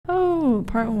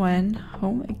part 1.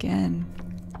 Home again.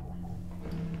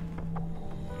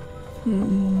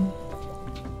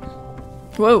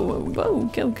 Whoa, whoa, whoa.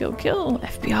 Kill, kill, kill.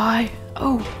 FBI.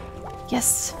 Oh,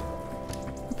 yes.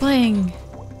 We're playing.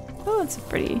 Oh, it's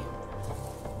pretty.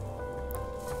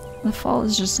 The fall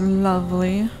is just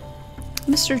lovely.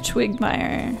 Mr.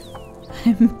 Twigmeyer.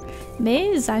 May,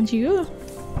 is that you?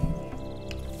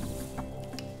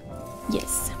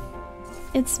 Yes.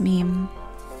 It's me.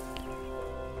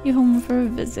 You home for a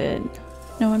visit?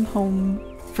 No, I'm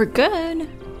home for good.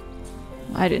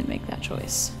 I didn't make that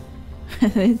choice.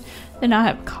 They not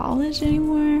have college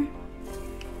anymore?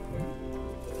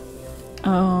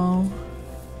 Oh.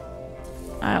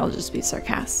 I'll just be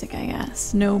sarcastic, I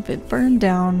guess. Nope, it burned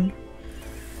down.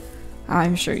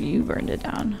 I'm sure you burned it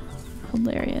down.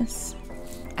 Hilarious.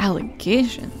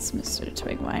 Allegations, Mr.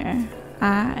 Twigmeyer.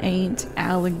 I ain't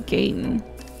alligating.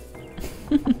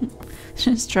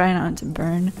 Just try not to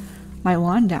burn my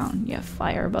lawn down, you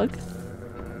firebug.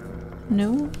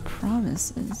 No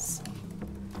promises.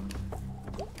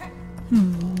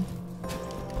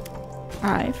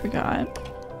 I forgot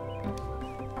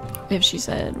if she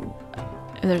said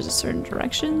if there's a certain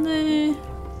direction that...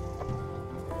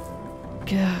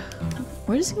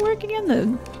 Where does he work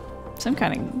again? Some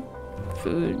kind of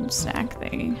food snack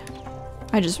thing.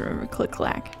 I just remember Click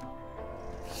Clack.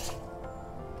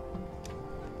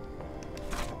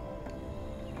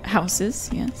 Houses,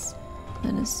 yes,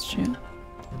 that is true.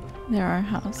 There are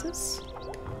houses.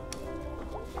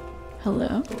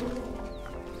 Hello?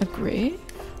 A grave?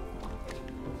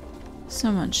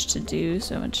 So much to do,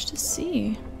 so much to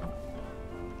see.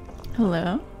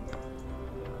 Hello?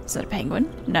 Is that a penguin?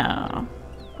 No.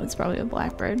 That's probably a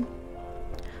blackbird.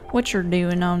 What you're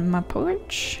doing on my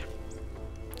porch?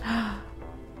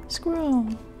 Squirrel.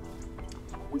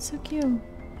 That's so cute.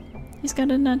 He's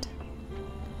got a nut.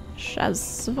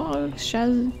 Shazakov.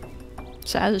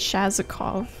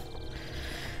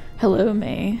 Hello,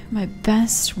 May. My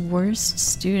best, worst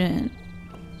student.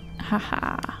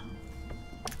 Haha.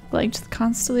 Liked the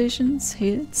constellations,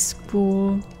 hated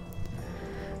school.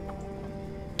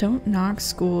 Don't knock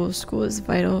school. School is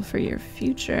vital for your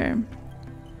future.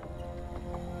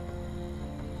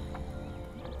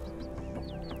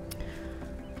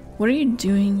 What are you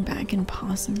doing back in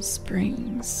Possum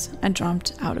Springs? I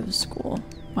dropped out of school.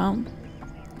 Well,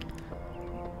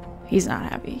 he's not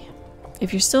happy.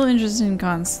 If you're still interested in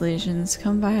constellations,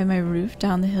 come by my roof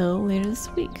down the hill later this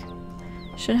week.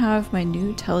 Should have my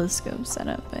new telescope set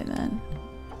up by then.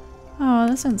 Oh,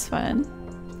 that sounds fun.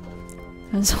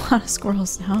 There's a lot of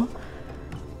squirrels now.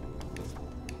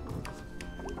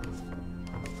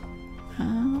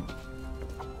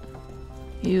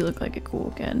 You look like a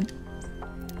cool kid.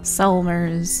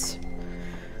 Selmers.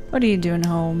 What are you doing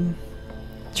home?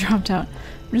 Dropped out.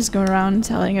 I'm just going around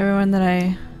telling everyone that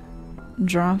I'm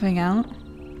dropping out.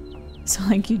 So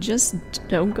like you just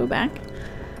don't go back?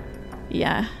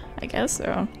 Yeah, I guess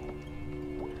so.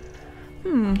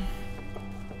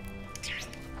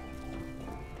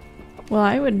 Well,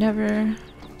 I would never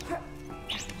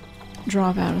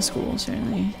drop out of school,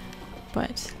 certainly.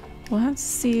 But we'll have to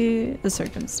see the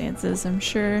circumstances. I'm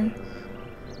sure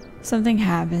something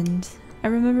happened. I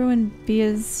remember when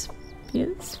Bia's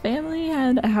family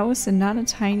had a house and not a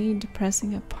tiny,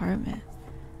 depressing apartment.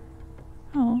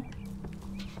 Oh.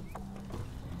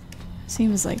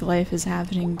 Seems like life is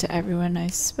happening to everyone, I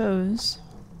suppose.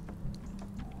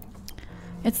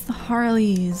 It's the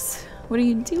Harleys. What are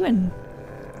you doing?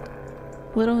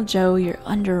 Little Joe, you're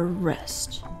under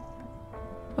arrest.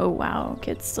 Oh wow,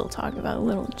 kids still talk about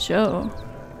Little Joe.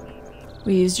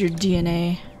 We used your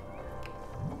DNA.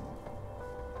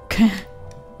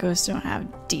 Ghosts don't have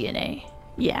DNA.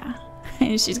 Yeah.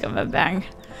 She's coming back.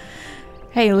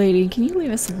 Hey lady, can you leave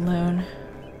us alone?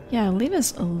 Yeah, leave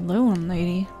us alone,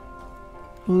 lady.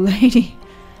 Lady.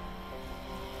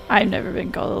 I've never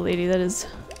been called a lady. It's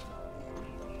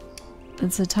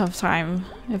a tough time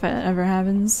if it ever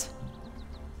happens.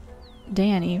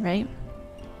 Danny, right?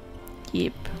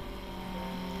 Yep.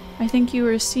 I think you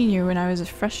were a senior when I was a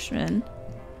freshman.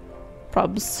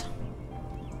 Probs.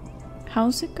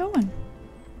 How's it going?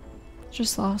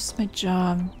 Just lost my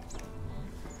job.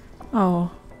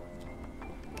 Oh.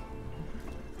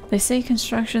 They say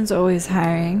construction's always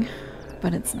hiring,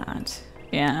 but it's not.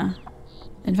 Yeah.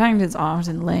 In fact, it's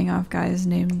often laying off guys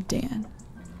named Dan.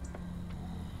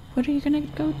 What are you gonna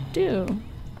go do?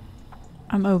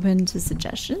 I'm open to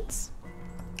suggestions.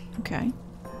 Okay.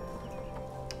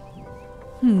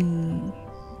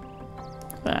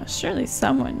 Well, surely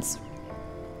someone's...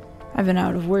 I've been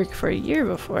out of work for a year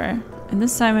before, and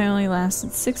this time I only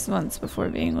lasted 6 months before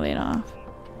being laid off.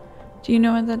 Do you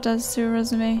know what that does to a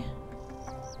resume?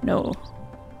 No.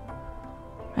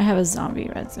 I have a zombie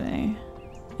resume.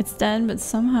 It's dead, but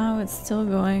somehow it's still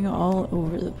going all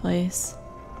over the place.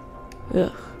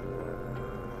 Ugh.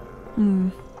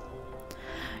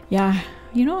 Yeah,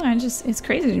 you know, it's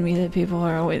crazy to me that people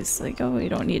are always like, oh, you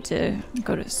don't need to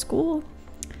go to school.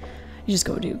 You just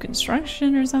go do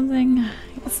construction or something.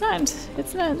 It's not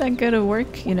that good of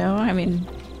work, you know? I mean,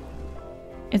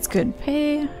 it's good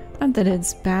pay. Not that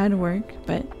it's bad work,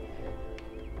 but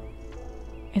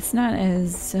it's not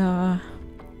as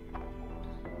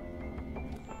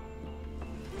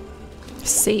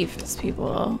safe as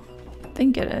people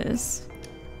think it is.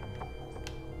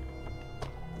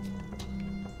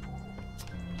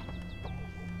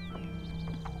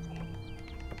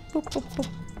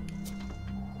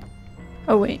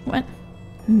 Oh wait, what?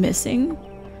 Missing?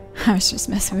 I was just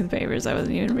messing with papers. I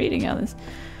wasn't even reading all this.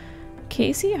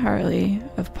 Casey Harley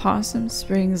of Possum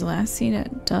Springs last seen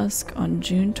at dusk on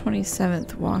June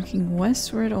 27th walking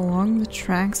westward along the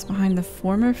tracks behind the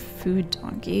former food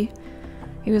donkey.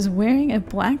 He was wearing a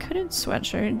black hooded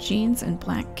sweatshirt, jeans, and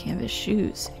black canvas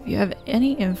shoes. If you have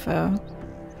any info,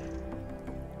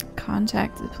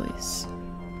 contact the police.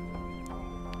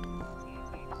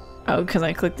 Oh, because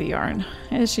I clicked the yarn.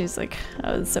 And she's like,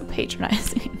 oh, it's so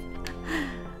patronizing.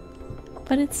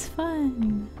 But it's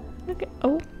fun. Okay.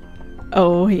 Oh.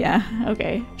 Oh, yeah.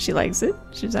 Okay. She likes it.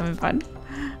 She's having fun.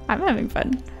 I'm having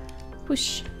fun.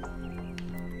 Whoosh.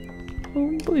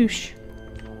 Oh, whoosh.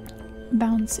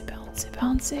 Bouncy, bouncy,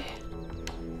 bouncy.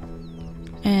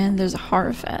 And there's a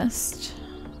Harfest.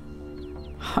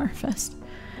 Harfest.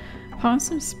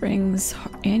 Possum Springs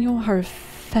annual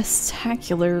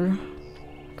Harfestacular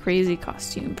crazy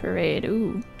costume parade.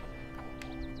 Ooh.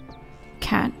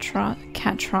 Catrosser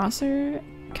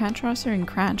and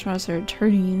Cratrosser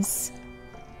attorneys.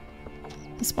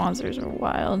 The sponsors are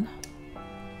wild.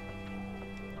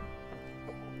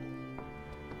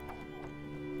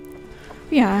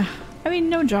 Yeah, I mean,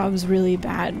 no job's really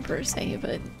bad per se,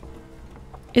 but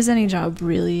is any job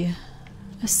really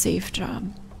a safe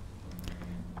job?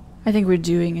 I think we're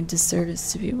doing a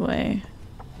disservice to people by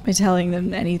telling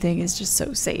them anything is just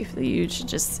so safe that you should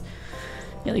just,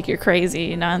 you know, like, you're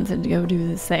crazy not to go do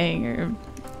this thing, or,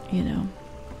 you know.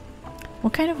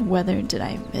 What kind of weather did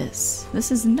I miss?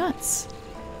 This is nuts.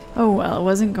 Oh well, it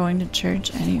wasn't going to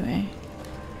church anyway.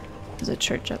 There's a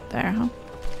church up there, huh?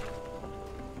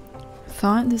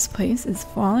 Thought this place is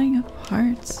falling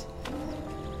apart.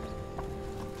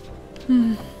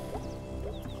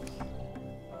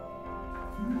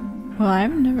 Well, I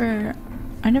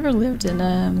never lived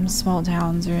in small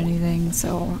towns or anything,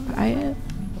 so I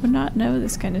would not know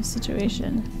this kind of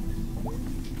situation.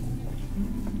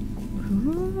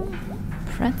 Ooh,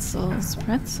 pretzels.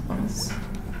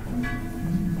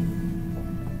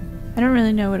 I don't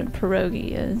really know what a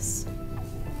pierogi is.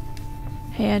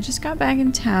 Hey, I just got back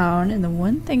in town, and the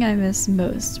one thing I missed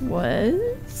most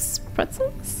was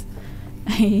pretzels.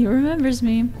 He remembers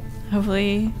me.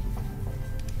 Hopefully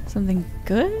something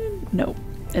good? Nope,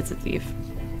 it's a thief.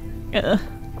 Ugh.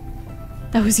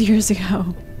 That was years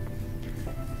ago.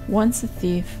 Once a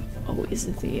thief, always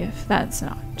a thief. That's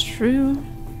not true.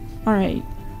 Alright,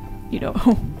 you know,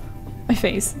 oh, my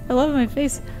face. I love my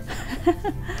face.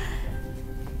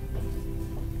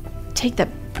 Take that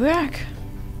back.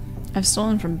 I've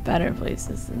stolen from better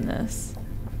places than this.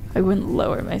 I wouldn't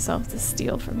lower myself to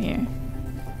steal from here.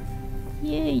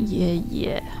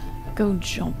 Yeah. Go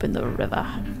jump in the river.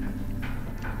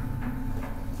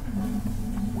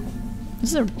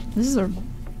 This is a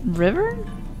river?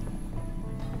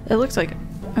 It looks like,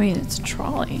 I mean, it's a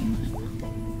trolley.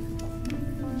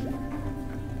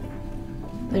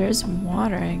 There's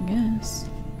water, I guess.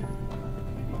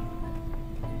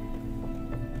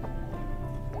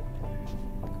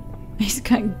 He's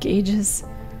got gauges.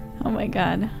 Oh my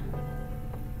god.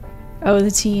 Oh,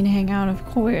 the teen hangout, of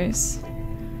course.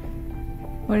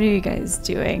 What are you guys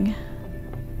doing?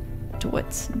 Dot.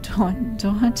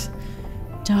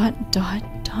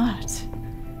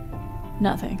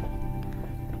 Nothing.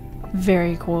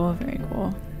 Very cool, very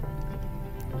cool.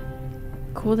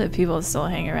 Cool that people still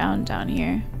hang around down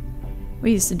here.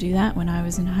 We used to do that when I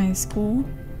was in high school.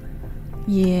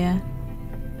 Yeah.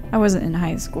 I wasn't in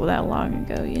high school that long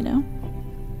ago, you know?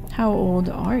 How old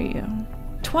are you?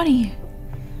 20!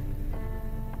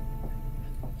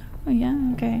 Oh yeah,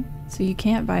 okay. So you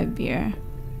can't buy beer.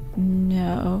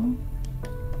 No.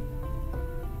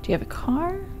 Do you have a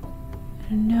car?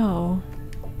 No.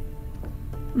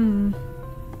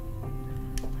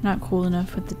 Not cool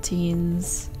enough with the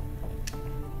teens.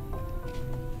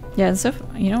 Yeah, so,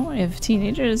 you know, if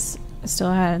teenagers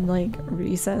still had, like,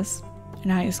 recess in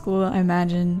high school, I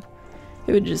imagine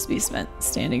It would just be spent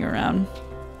standing around.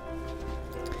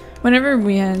 Whenever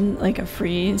we had like a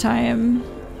free time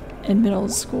in middle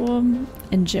school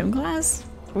in gym class,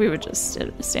 we would just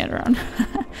stand around.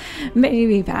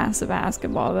 Maybe pass a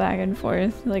basketball back and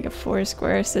forth, like a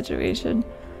four-square situation.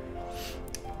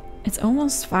 It's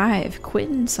almost 5.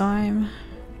 Quitting time.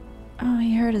 Oh,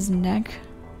 he hurt his neck.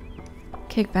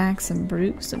 Kick back some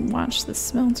brooks and watch the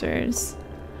smelters.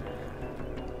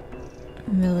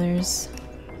 Miller's.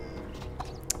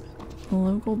 A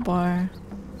local bar.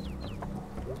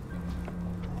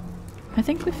 I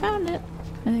think we found it.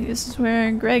 I think this is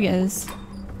where Greg is.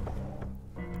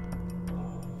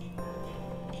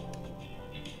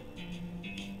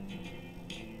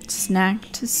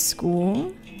 Snack to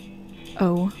school?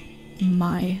 Oh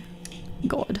my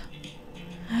god.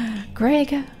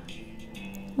 Greg!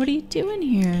 What are you doing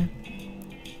here?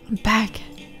 I'm back.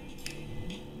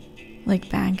 Like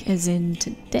back as in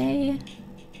today?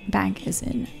 Back as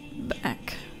in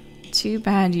back. Too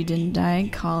bad you didn't die in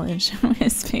college.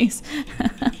 His face.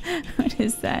 What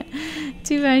is that?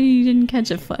 Too bad you didn't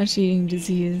catch a flesh-eating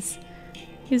disease.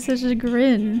 He's such a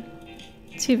grin.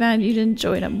 Too bad you didn't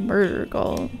join a murder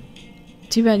cult.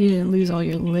 Too bad you didn't lose all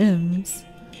your limbs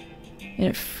in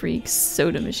a freak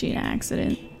soda machine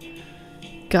accident.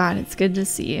 God, it's good to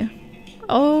see you.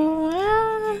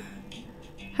 Oh,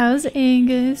 how's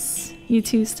Angus? You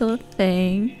two still a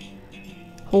thing?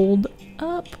 Hold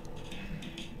up.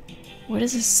 What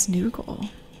is a snoogle?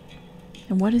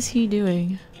 And what is he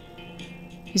doing?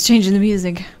 He's changing the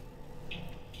music.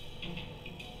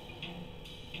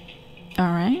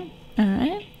 Alright,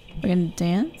 alright. We're gonna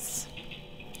dance.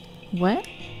 What?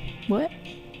 What?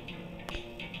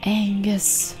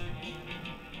 Angus.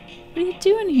 What are you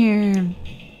doing here?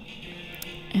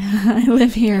 I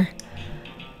live here.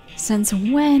 Since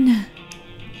when?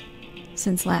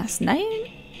 Since last night?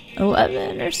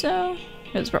 11 or so?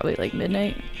 It was probably like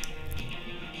midnight.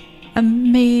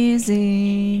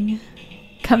 Amazing.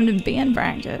 Come to band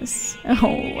practice.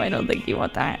 Oh, I don't think you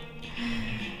want that.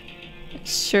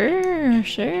 Sure,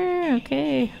 sure,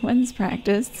 okay. When's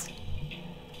practice?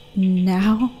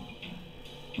 Now?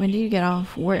 When do you get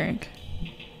off work?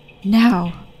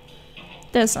 Now.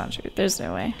 That's not true. There's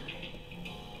no way.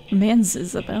 Mans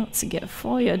is about to get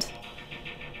fired.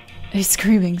 He's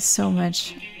screaming so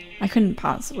much. I couldn't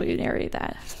possibly narrate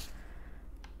that.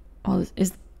 Oh,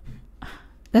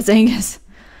 that's Angus.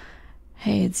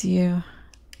 Hey, it's you.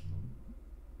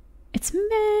 It's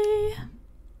May.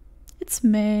 It's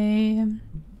May.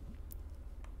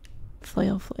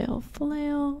 Flail, flail,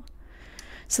 flail.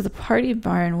 So the party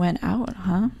barn went out,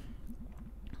 huh?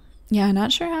 Yeah,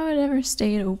 not sure how it ever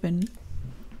stayed open.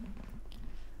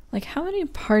 Like, how many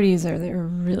parties are there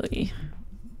really?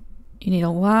 You need a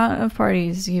lot of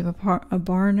parties to keep a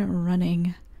barn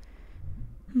running.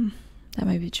 That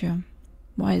might be true.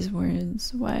 Wise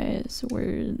words, wise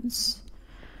words.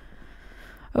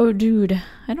 Oh, dude,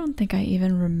 I don't think I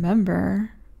even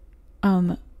remember,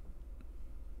 Macebank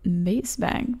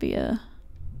Bia.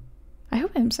 I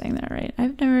hope I'm saying that right.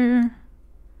 I've never,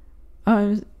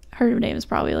 her name is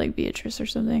probably like Beatrice or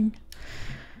something.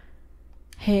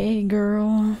 Hey,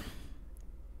 girl.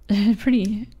 That's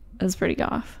pretty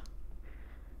goth.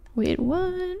 Wait,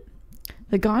 what?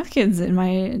 The goth kids in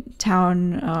my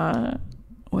town,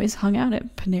 always hung out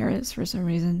at Panera's for some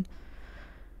reason.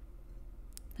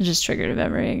 It just triggered a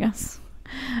memory, I guess.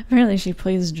 Apparently she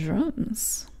plays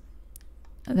drums.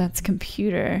 That's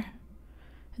computer.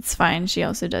 It's fine, she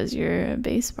also does your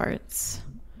bass parts.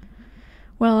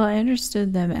 Well, I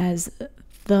understood them as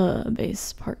the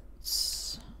bass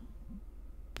parts.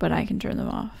 But I can turn them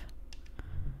off.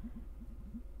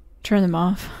 Turn them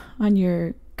off on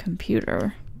your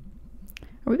computer.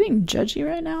 Are we being judgy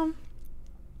right now?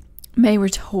 May, we're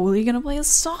totally gonna play a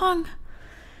song.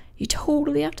 You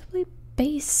totally have to play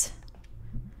bass.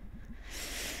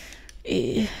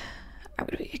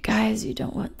 Guys, you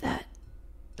don't want that.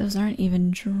 Those aren't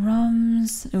even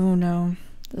drums. Oh no,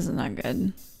 this is not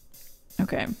good.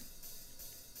 Okay.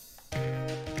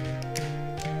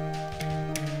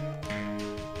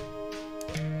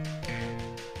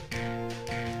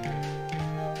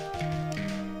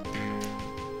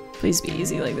 Please be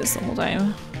easy like this the whole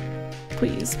time.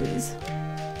 Please, please.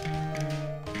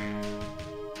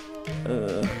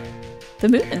 The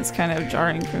movement's kind of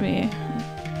jarring for me.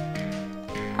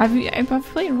 I've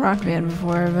played Rock Band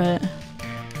before, but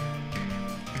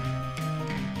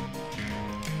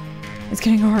it's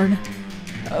getting hard.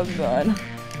 Oh god.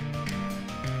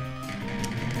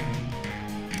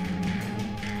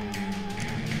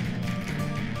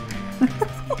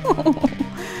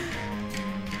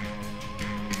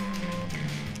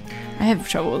 I have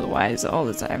trouble with the Y's all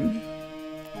the time.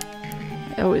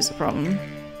 always a problem.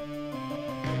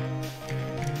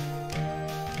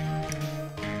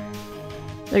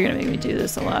 They're gonna make me do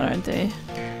this a lot, aren't they?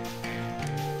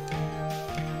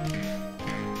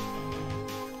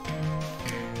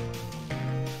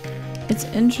 It's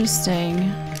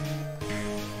interesting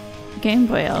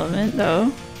gameplay element,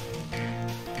 though.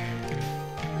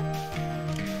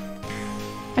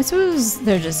 I suppose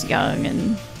they're just young,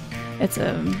 and it's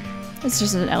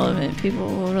just an element people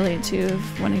will relate to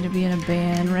of wanting to be in a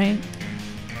band, right?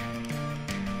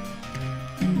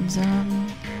 And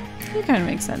it kind of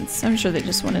makes sense. I'm sure they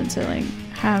just wanted to like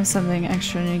have something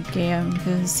extra in a game,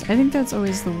 because I think that's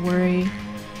always the worry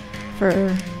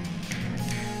for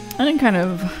any kind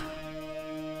of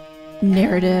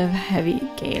narrative heavy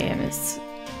game.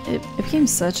 It became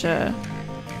such a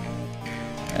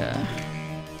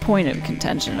point of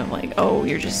contention of like, oh,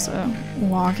 you're just a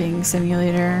walking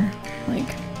simulator. Like,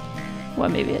 what,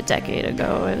 maybe a decade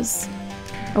ago it was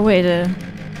a way to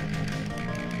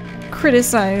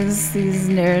criticize these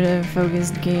narrative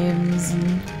focused games,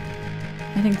 and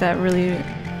I think that really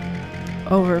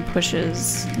over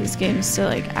pushes these games to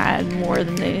like add more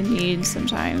than they need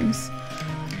sometimes.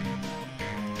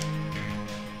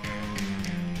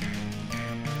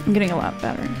 I'm getting a lot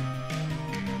better.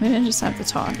 Maybe I just have to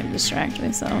talk and distract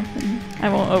myself, and I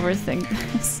won't overthink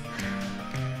this.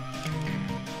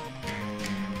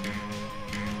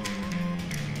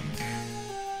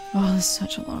 Oh, this is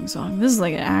such a long song. This is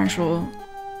like an actual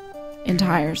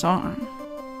entire song.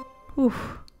 Whew.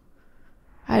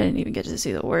 I didn't even get to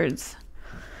see the words.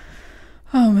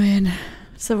 Oh man,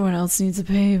 someone else needs to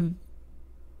pay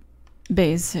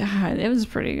bass. It was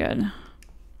pretty good.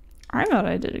 I thought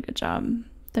I did a good job.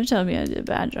 They're telling me I did a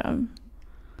bad job.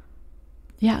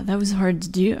 Yeah, that was hard to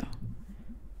do.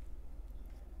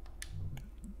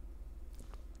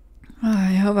 Oh,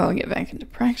 I hope I'll get back into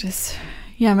practice.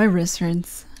 Yeah, my wrist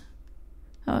hurts.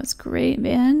 Oh, it's great,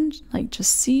 man. Like,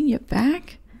 just seeing you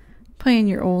back, playing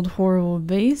your old horrible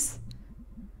bass.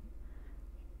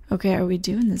 Okay, are we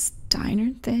doing this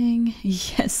diner thing?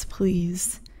 Yes,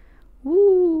 please.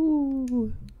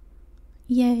 Woo!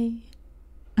 Yay.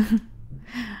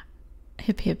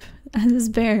 Hip hip. This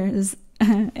bear, this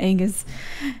Angus,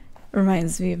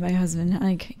 reminds me of my husband.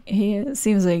 Like, he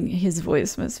seems like his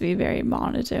voice must be very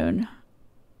monotone.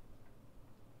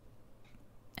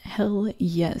 Hell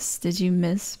yes. Did you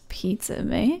miss pizza,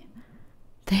 May?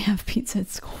 They have pizza at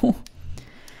school.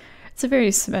 It's a very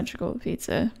symmetrical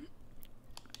pizza.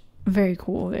 Very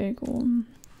cool, very cool.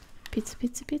 Pizza,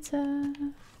 pizza, pizza.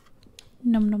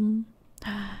 Num num.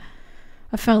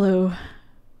 A fellow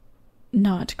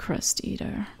not crust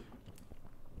eater.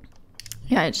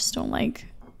 Yeah, I just don't like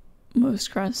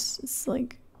most crusts. It's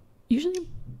like usually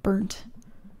burnt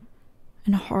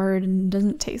and hard and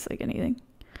doesn't taste like anything.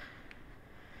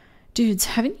 Dudes,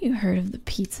 haven't you heard of the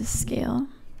pizza scale?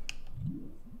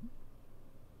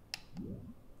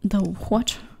 The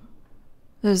what?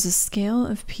 There's a scale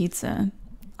of pizza.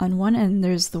 On one end,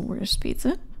 there's the worst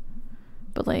pizza.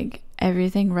 But like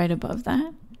everything right above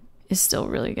that is still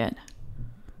really good.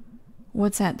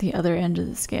 What's at the other end of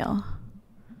the scale?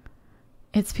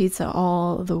 It's pizza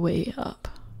all the way up.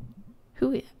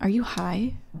 Who are you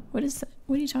high? What is that?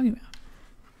 What are you talking about?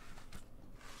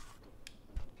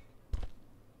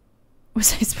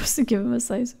 Was I supposed to give him a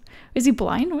slice? Is he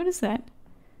blind? What is that?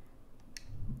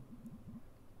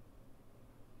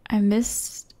 I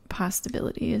missed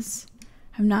possibilities.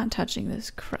 I'm not touching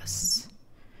this crust.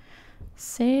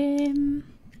 Same.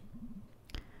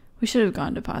 We should have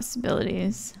gone to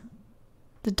possibilities.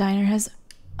 The diner has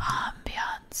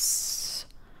ambiance.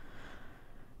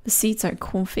 The seats are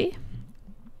comfy.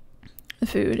 The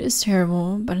food is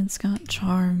terrible, but it's got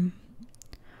charm.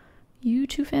 You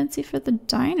too fancy for the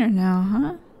diner now,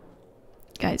 huh?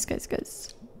 Guys.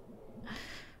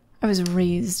 I was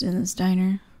raised in this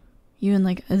diner. You and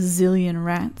like a zillion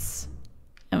rats.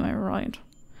 Am I right?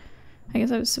 I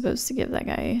guess I was supposed to give that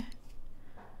guy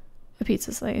a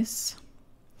pizza slice.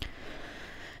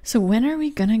 So when are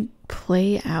we gonna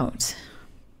play out?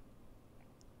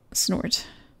 Snort.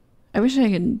 I wish I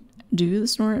could do the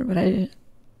snort, but I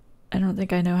don't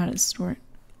think I know how to snort.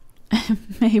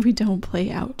 Maybe we don't play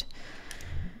out.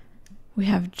 We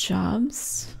have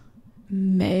jobs.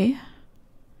 May.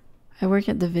 I work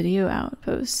at the video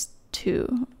outpost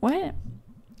too. What?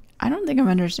 I don't think I'm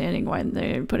understanding why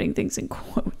they're putting things in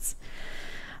quotes.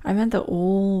 I meant the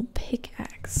old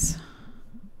pickaxe.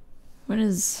 What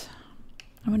is...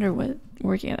 I wonder what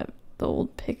working at the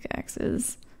old pickaxe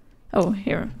is. Oh,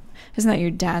 here. Isn't that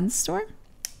your dad's store?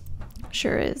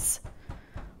 Sure is.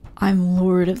 I'm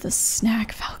Lord of the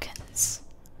Snack Falcons.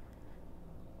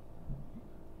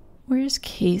 Where's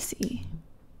Casey?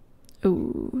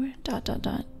 Ooh, dot dot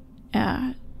dot.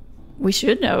 Yeah, we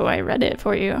should know. I read it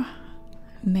for you,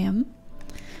 ma'am.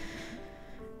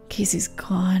 Casey's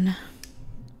gone.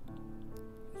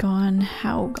 Gone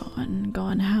how? Gone?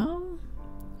 Gone how?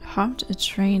 Hopped a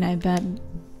train, I bet.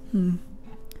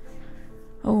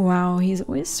 Oh wow, he's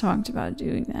always talked about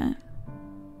doing that.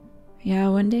 Yeah,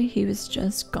 one day he was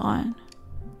just gone.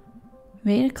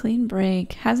 Made a clean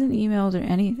break, hasn't emailed or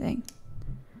anything.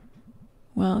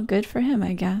 Well, good for him,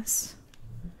 I guess.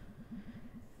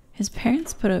 His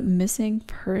parents put up missing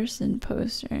person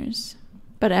posters,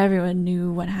 but everyone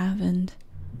knew what happened.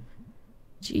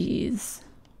 Jeez.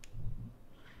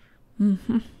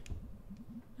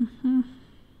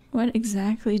 What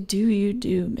exactly do you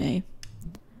do, May?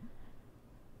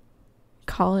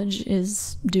 College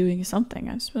is doing something,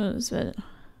 I suppose, but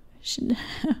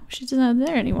she's not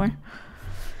there anymore.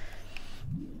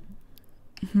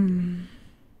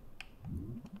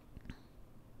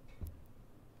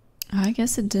 I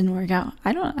guess it didn't work out.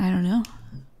 I don't know.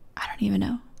 I don't even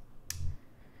know.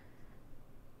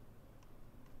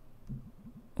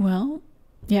 Well,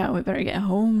 yeah, we better get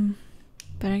home.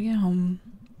 Better get home.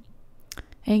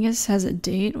 Angus has a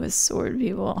date with sword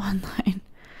people online.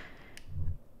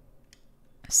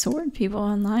 Sword people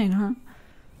online, huh?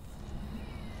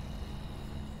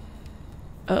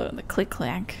 Oh, the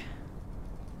click-clack.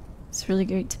 It's really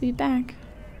great to be back.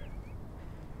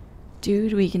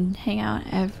 Dude, we can hang out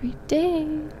every day.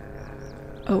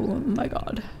 Oh my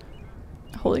god.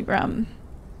 Holy gram.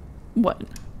 What?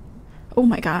 Oh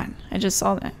my god, I just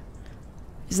saw that.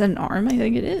 Is that an arm? I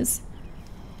think it is.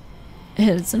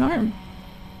 It's an arm.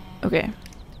 Okay,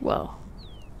 well,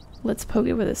 let's poke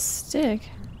it with a stick.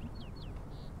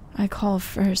 I call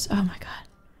first. Oh my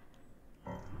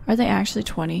god. Are they actually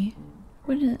 20?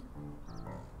 What is it?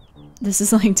 This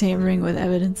is like tampering with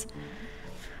evidence.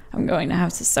 I'm going to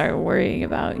have to start worrying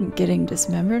about getting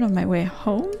dismembered on my way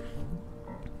home.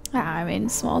 I mean,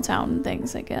 small town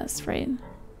things, I guess, right?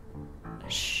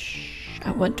 Shh.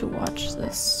 I want to watch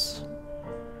this.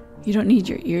 You don't need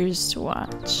your ears to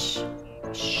watch.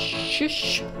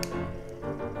 Shush.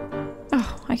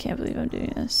 Oh, I can't believe I'm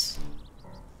doing this.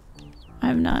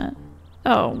 I'm not.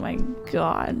 Oh my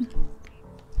god.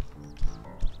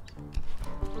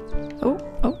 Oh.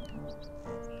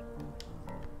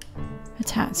 A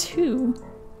tattoo?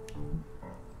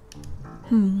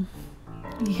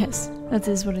 Yes, that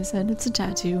is what I said. It's a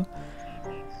tattoo.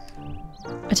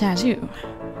 A tattoo.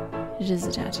 It is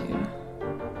a tattoo.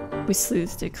 We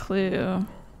sleuthed a clue.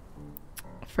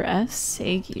 For F's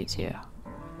sake, you two.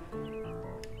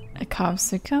 The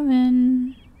cops are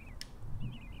coming.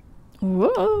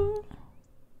 Whoa.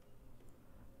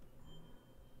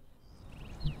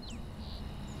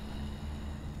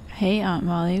 Hey, Aunt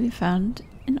Molly, we found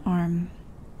an arm.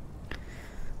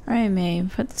 Alright, May,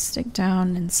 put the stick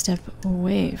down and step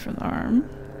away from the arm.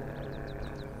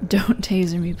 Don't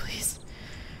taser me, please.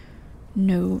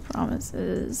 No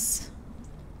promises.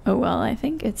 Oh well, I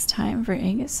think it's time for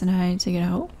Angus and I to get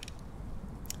home.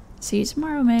 See you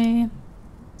tomorrow, May.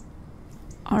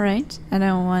 Alright, I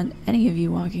don't want any of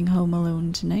you walking home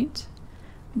alone tonight.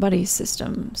 Buddy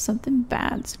system, something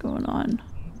bad's going on.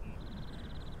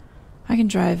 I can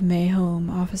drive May home,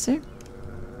 officer.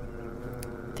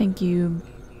 Thank you,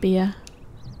 Bea.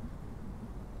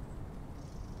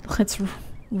 Let's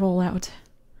roll out.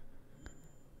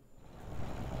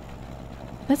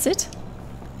 That's it.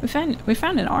 We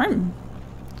found an arm.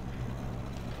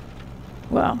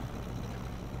 Well,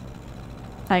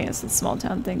 I guess it's small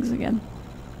town things again.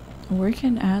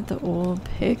 Working at the old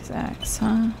pickaxe,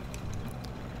 huh?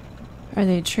 Are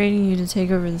they trading you to take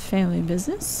over the family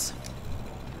business?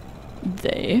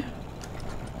 They.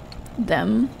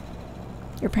 Them.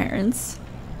 Your parents.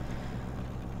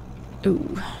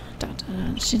 Ooh.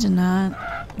 She did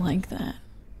not like that.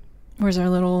 Where's our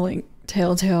little, like,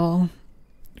 telltale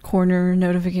corner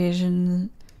notification?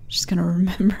 She's gonna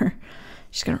remember.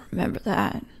 She's gonna remember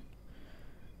that.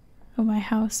 Oh, my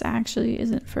house actually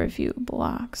isn't for a few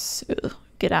blocks. Ugh,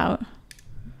 get out.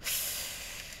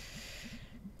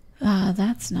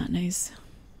 That's not nice.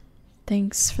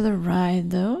 Thanks for the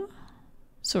ride, though.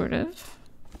 Sort of.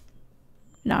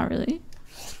 Not really.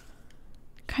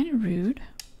 Kind of rude.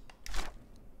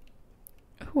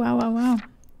 Wow.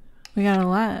 We got a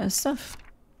lot of stuff.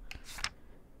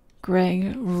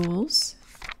 Greg rules.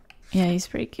 Yeah, he's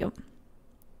pretty cute.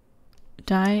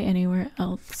 Die anywhere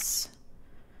else.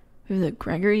 We have the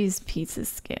Gregory's pizza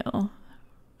scale.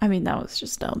 I mean, that was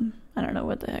just dumb. I don't know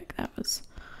what the heck that was.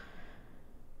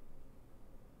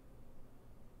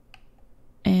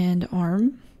 And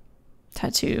arm.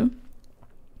 Tattoo.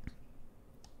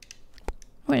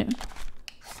 Wait.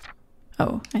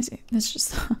 Oh, I see. That's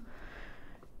just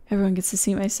everyone gets to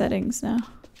see my settings now.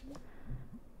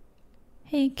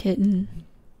 Hey, kitten.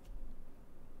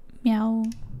 Meow.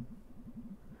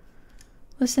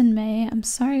 Listen, May, I'm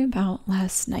sorry about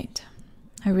last night.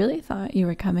 I really thought you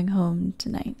were coming home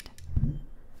tonight.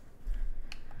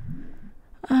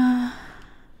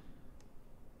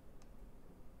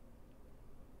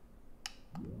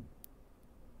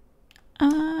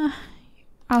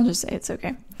 I'll just say it's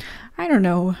okay. I don't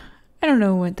know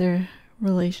what their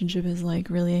relationship is like,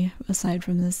 really, aside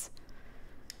from this.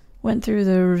 Went through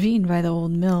the ravine by the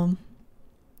old mill.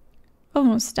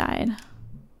 Almost died.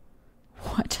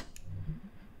 What?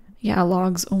 Yeah,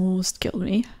 logs almost killed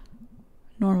me.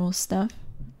 Normal stuff.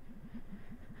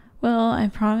 Well, I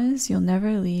promise you'll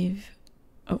never leave.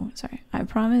 Oh, sorry. I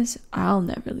promise I'll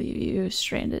never leave you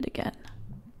stranded again.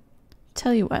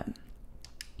 Tell you what.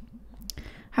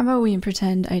 How about we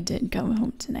pretend I did come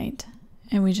home tonight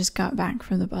and we just got back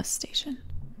from the bus station?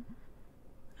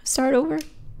 Start over?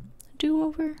 Do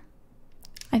over?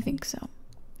 I think so.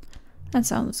 That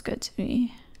sounds good to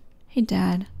me. Hey,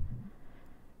 Dad.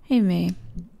 Hey, May.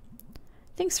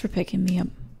 Thanks for picking me up.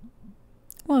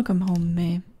 Welcome home,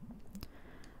 May.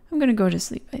 I'm gonna go to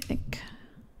sleep, I think.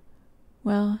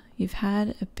 Well, you've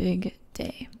had a big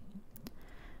day.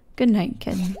 Good night,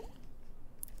 kid.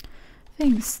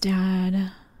 Thanks,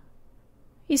 Dad.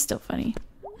 He's still funny.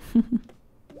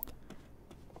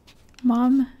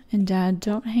 Mom and Dad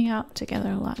don't hang out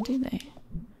together a lot, do they?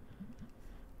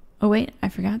 Oh wait, I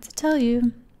forgot to tell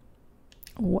you.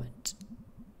 What?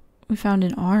 We found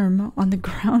an arm on the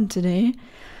ground today.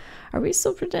 Are we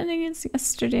still pretending it's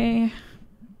yesterday?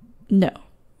 No.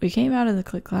 We came out of the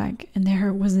click-clack and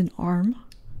there was an arm.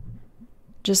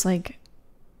 Just like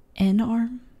an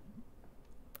arm?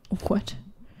 What?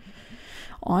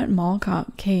 Aunt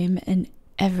Malcop came and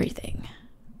everything.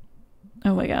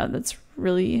 Oh my god, that's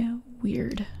really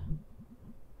weird.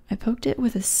 I poked it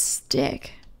with a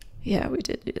stick. Yeah, we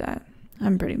did do that.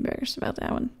 I'm pretty embarrassed about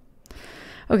that one.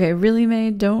 Okay, really,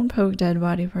 May, don't poke dead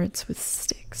body parts with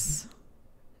sticks.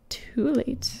 Too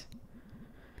late.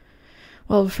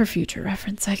 Well, for future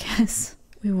reference, I guess.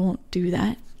 We won't do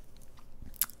that.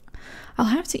 I'll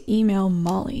have to email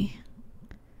Molly.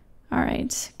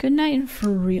 Alright, good night for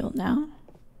real now.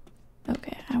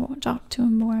 Okay, I won't talk to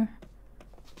him more.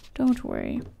 Don't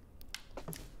worry.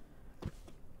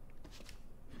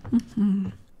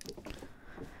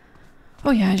 Oh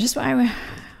yeah,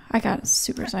 I got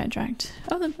super sidetracked.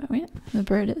 Oh, the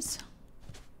bird is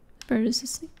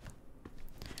asleep.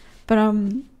 But I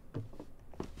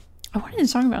wanted to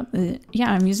talk about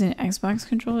I'm using an Xbox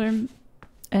controller,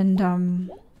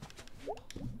 and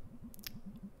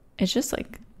it's just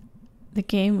like the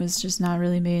game was just not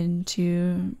really made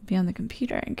to be on the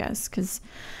computer, I guess, because,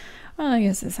 well, I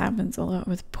guess this happens a lot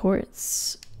with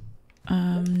ports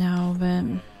now, but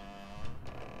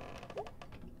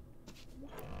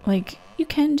like you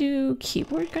can do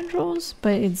keyboard controls,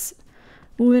 but it's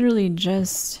literally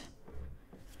just,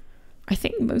 I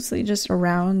think mostly just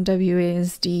around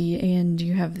WASD, and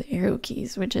you have the arrow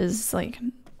keys, which is like,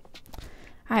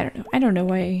 I don't know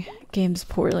why games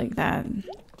port like that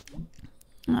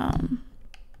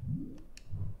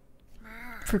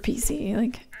for PC.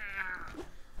 Like,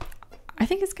 I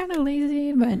think it's kind of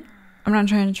lazy, but I'm not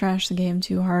trying to trash the game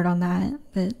too hard on that,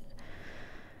 but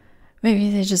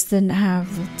maybe they just didn't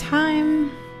have the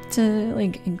time to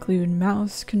like include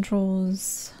mouse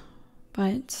controls.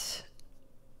 But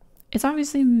it's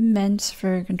obviously meant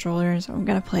for a controller, so I'm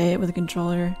gonna play it with a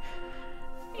controller,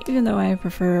 even though I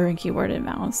prefer a keyboard and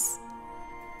mouse.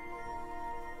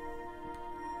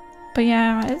 But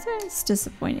yeah, it's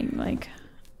disappointing. Like,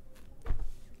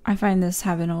 I find this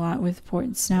happen a lot with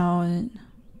ports now, and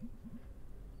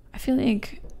I feel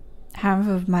like half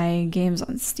of my games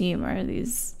on Steam are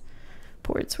these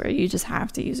ports where you just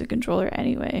have to use a controller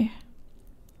anyway.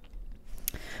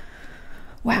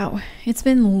 Wow, it's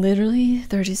been literally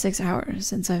 36 hours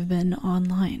since I've been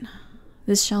online.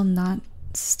 This shall not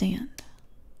stand.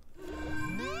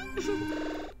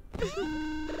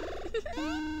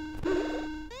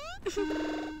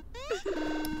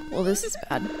 Well, this is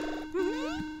bad.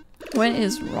 What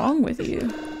is wrong with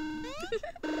you?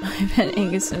 I bet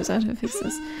Angus knows how to fix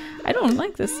this. I don't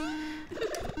like this.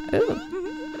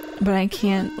 Ooh. But I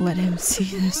can't let him see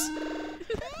this.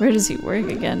 Where does he work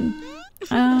again?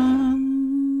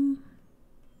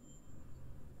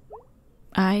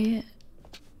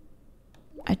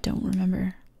 I don't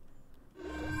remember.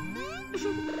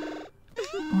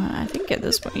 Well, I think at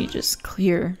this point you just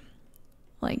clear,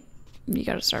 like, you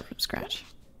gotta start from scratch.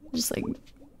 Just like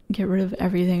get rid of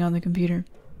everything on the computer.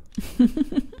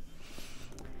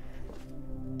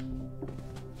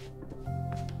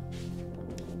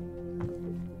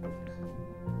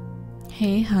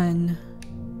 Hey, hun.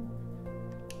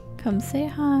 Come say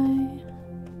hi.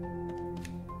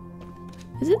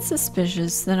 Is it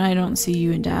suspicious that I don't see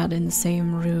you and Dad in the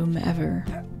same room ever?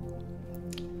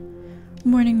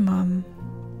 Morning, Mom.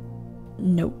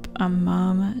 Nope, I'm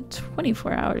Mom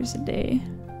 24 hours a day.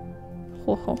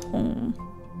 Ho ho ho.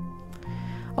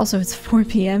 Also, it's 4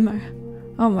 p.m.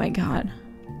 Oh my god.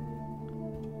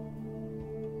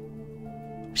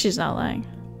 She's not lying.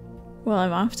 Well,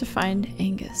 I'm off to find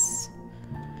Angus.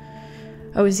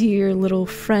 Oh, is he your little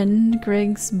friend,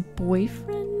 Greg's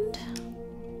boyfriend?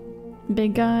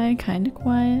 Big guy, kinda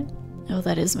quiet. Oh,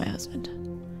 that is my husband.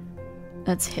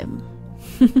 That's him.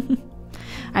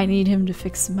 I need him to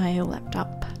fix my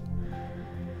laptop.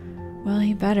 Well,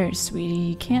 he better, sweetie.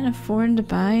 You can't afford to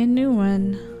buy a new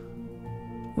one.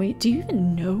 Wait, do you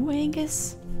even know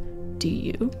Angus? Do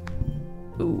you?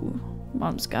 Ooh,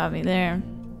 Mom's got me there.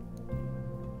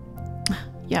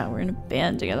 Yeah, we're in a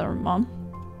band together, Mom.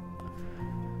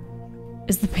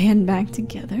 Is the band back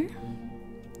together?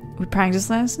 We practiced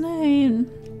last night.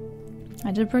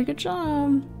 I did a pretty good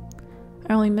job.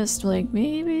 I only missed like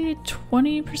maybe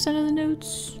 20% of the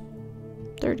notes.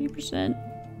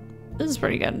 30%. This is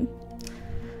pretty good.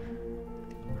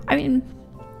 I mean,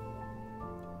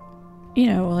 you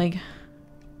know, like,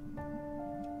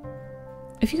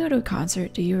 if you go to a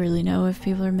concert, do you really know if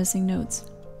people are missing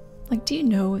notes? Like, do you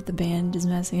know if the band is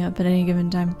messing up at any given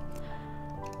time?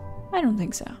 I don't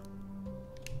think so.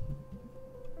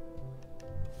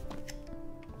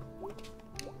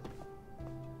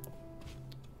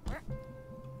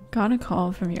 Got a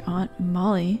call from your Aunt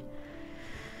Molly.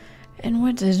 And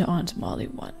what did Aunt Molly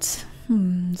want?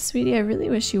 Sweetie, I really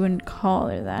wish you wouldn't call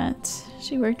her that.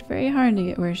 She worked very hard to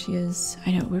get where she is.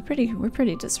 I know, we're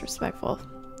pretty disrespectful.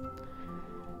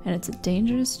 And it's a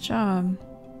dangerous job.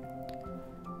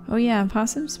 Oh yeah,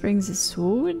 Possum Springs is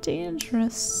so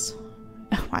dangerous.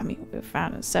 I mean, we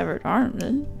found a severed arm,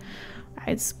 and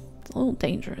it's a little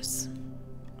dangerous.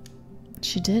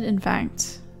 She did, in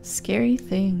fact, scary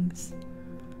things.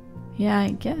 Yeah,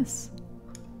 I guess.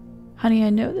 Honey,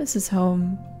 I know this is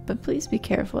home, but please be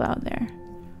careful out there.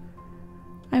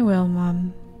 I will,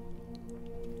 Mom.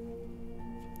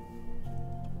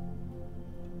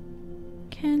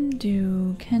 Can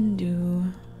do, can do.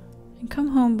 And come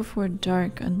home before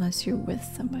dark unless you're with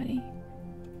somebody.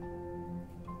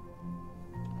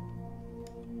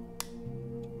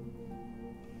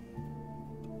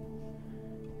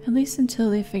 At least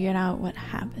until they figured out what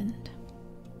happened.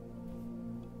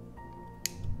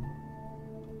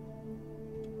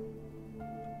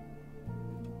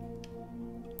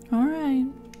 Alright.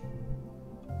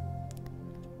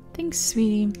 Thanks,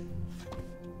 sweetie.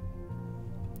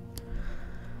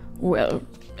 Well,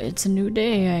 it's a new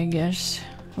day, I guess.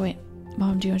 Wait,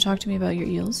 Mom, do you want to talk to me about your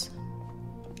eels?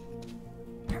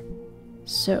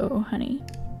 So, honey.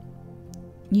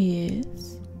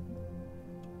 Yes.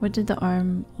 What did the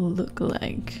arm look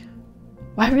like?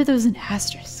 Why were those in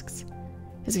asterisks?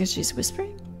 Is it because she's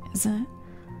whispering? Is that?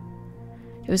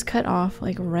 It was cut off,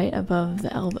 like, right above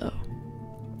the elbow.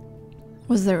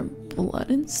 Was there blood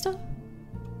and stuff?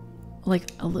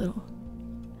 Like, a little.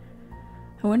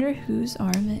 I wonder whose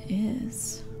arm it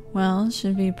is. Well, it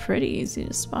should be pretty easy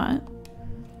to spot.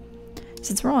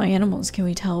 Since we're all animals, can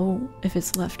we tell if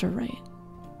it's left or right?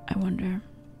 I wonder.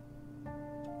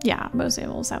 Yeah, most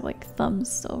animals have like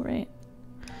thumbs still, right?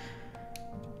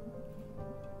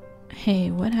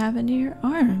 Hey, what happened to your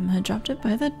arm? I dropped it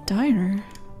by the diner.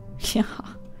 Yeah,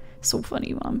 so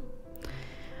funny, Mom.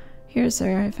 Here,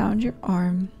 sir, I found your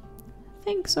arm.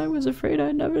 Thanks, I was afraid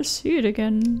I'd never see it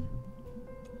again.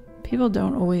 People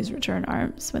don't always return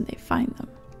arms when they find them.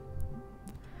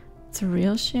 It's a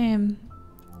real shame.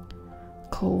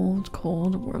 Cold,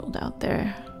 cold world out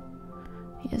there.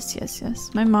 Yes, yes,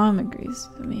 yes. My mom agrees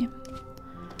with me.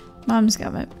 Mom's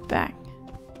got my back.